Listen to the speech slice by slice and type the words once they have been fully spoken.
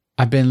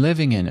I've been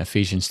living in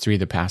Ephesians 3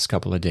 the past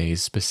couple of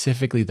days,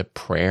 specifically the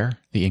prayer,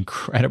 the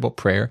incredible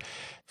prayer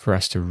for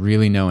us to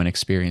really know and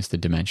experience the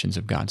dimensions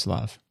of God's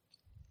love.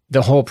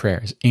 The whole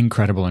prayer is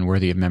incredible and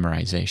worthy of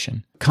memorization.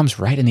 It comes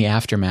right in the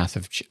aftermath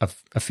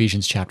of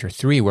Ephesians chapter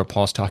 3, where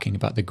Paul's talking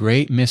about the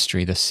great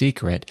mystery, the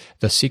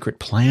secret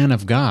plan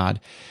of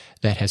God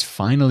that has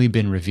finally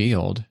been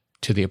revealed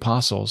to the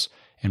apostles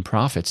and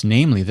prophets,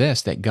 namely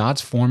this, that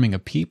God's forming a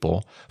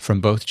people from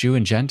both Jew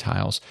and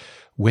Gentiles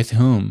with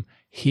whom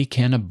he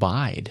can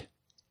abide.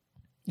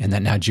 And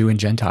that now Jew and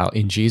Gentile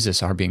in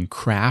Jesus are being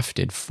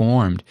crafted,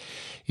 formed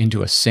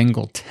into a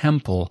single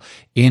temple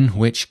in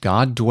which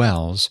God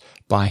dwells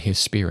by his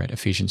Spirit,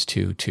 Ephesians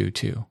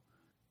 2:2.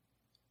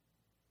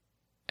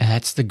 And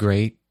that's the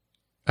great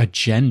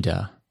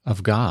agenda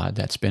of God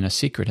that's been a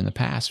secret in the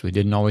past. We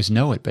didn't always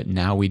know it, but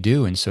now we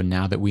do. And so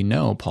now that we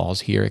know,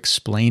 Paul's here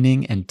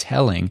explaining and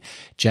telling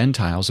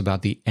Gentiles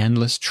about the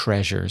endless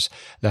treasures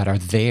that are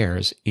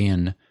theirs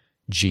in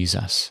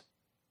Jesus.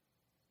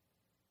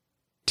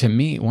 To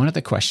me, one of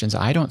the questions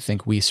I don't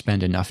think we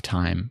spend enough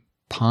time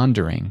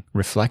pondering,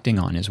 reflecting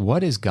on is,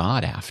 what is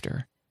God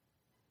after?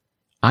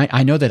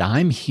 I know that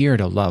I'm here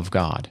to love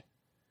God.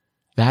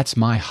 That's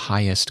my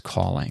highest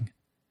calling.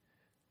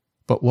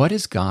 But what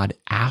is God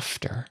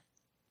after?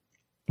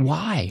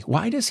 Why?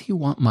 Why does he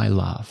want my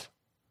love?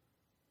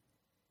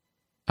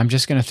 I'm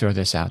just going to throw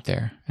this out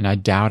there, and I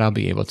doubt I'll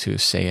be able to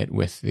say it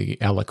with the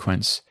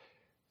eloquence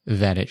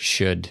that it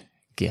should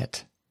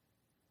get.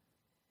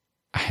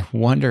 I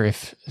wonder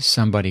if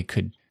somebody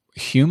could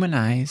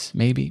humanize,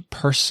 maybe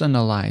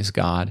personalize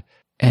God,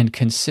 and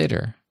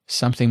consider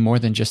something more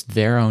than just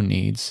their own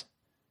needs,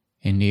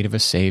 in need of a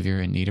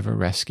Savior, in need of a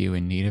rescue,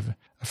 in need of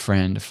a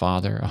friend, a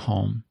father, a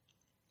home.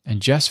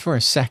 And just for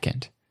a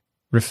second,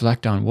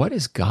 reflect on what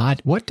does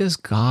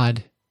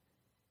God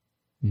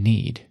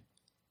need?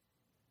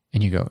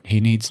 And you go,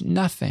 he needs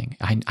nothing.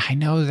 I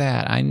know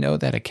that. I know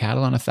that a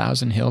cattle on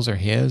 1,000 hills are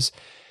his.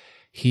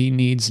 He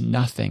needs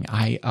nothing.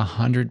 I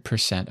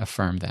 100%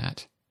 affirm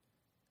that.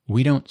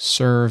 We don't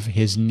serve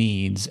his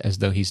needs as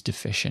though he's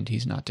deficient.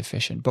 He's not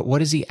deficient. But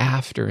what is he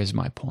after is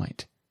my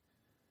point.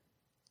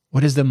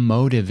 What is the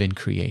motive in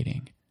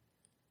creating?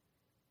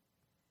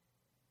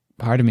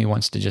 Part of me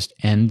wants to just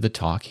end the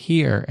talk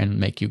here and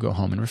make you go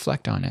home and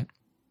reflect on it.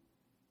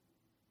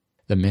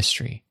 The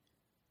mystery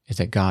is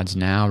that God's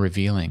now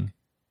revealing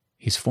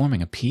he's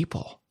forming a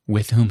people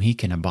with whom he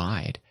can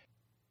abide,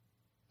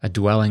 a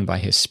dwelling by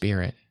his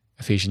Spirit,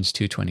 Ephesians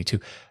 2:22.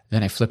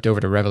 Then I flipped over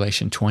to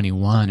Revelation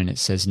 21, and it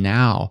says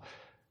now,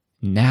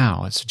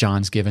 it's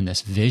John's given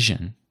this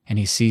vision, and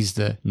he sees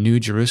the New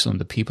Jerusalem,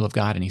 the people of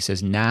God, and he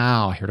says,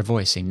 now, I heard a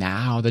voice say,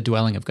 now the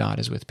dwelling of God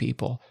is with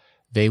people.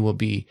 They will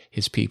be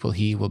his people.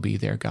 He will be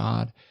their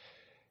God.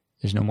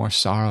 There's no more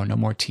sorrow, no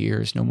more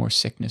tears, no more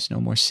sickness,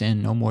 no more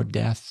sin, no more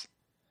death.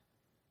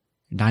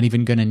 You're not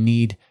even going to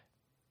need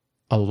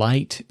a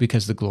light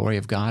because the glory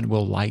of God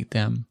will light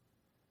them.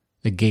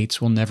 The gates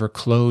will never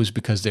close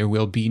because there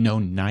will be no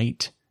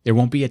night. There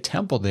won't be a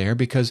temple there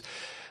because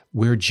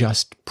we're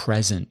just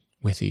present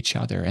with each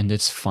other. And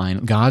it's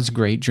fine. God's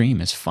great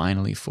dream is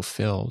finally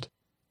fulfilled.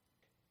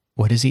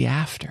 What is he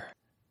after?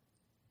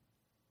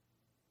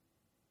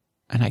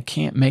 And I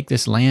can't make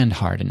this land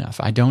hard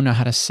enough. I don't know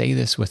how to say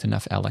this with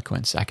enough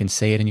eloquence. I can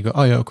say it and you go,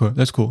 oh yeah, okay,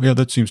 that's cool. Yeah,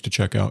 that seems to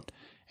check out.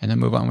 And then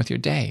move on with your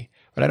day.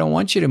 But I don't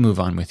want you to move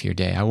on with your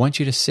day. I want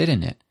you to sit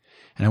in it.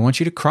 And I want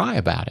you to cry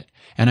about it.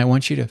 And I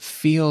want you to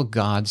feel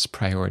God's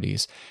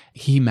priorities.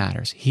 He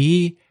matters.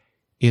 He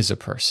is a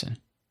person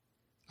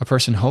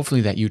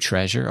hopefully that you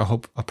treasure,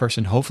 a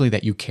person hopefully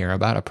that you care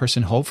about, a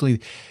person hopefully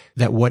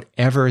that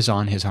whatever is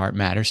on his heart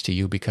matters to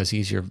you because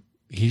he's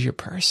your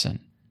person.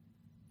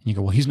 And you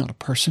go, well, he's not a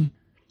person.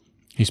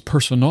 He's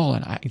personal.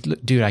 And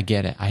I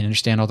get it. I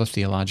understand all the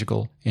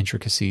theological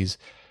intricacies.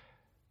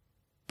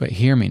 But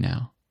hear me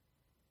now.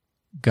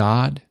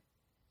 God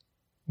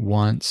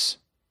wants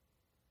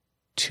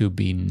to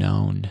be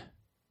known.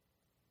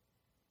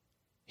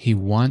 He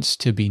wants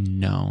to be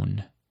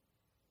known.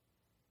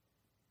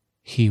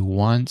 He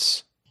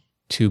wants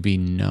to be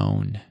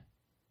known.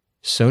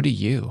 So do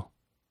you.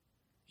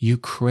 You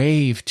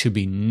crave to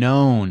be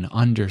known,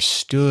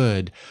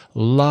 understood,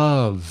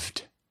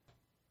 loved.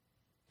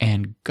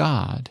 And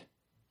God,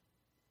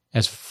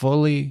 as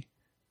fully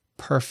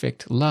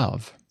perfect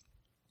love,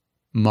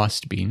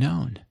 must be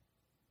known,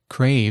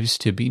 craves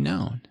to be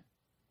known.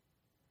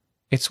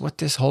 It's what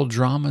this whole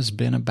drama's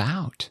been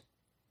about.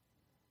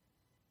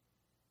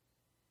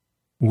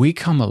 We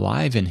come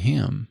alive in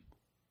him,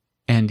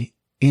 and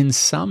in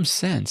some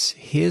sense,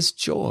 his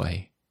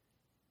joy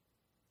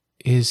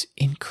is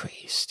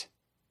increased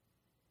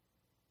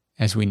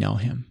as we know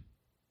him.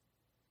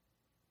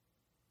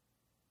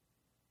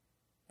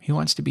 He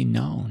wants to be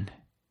known.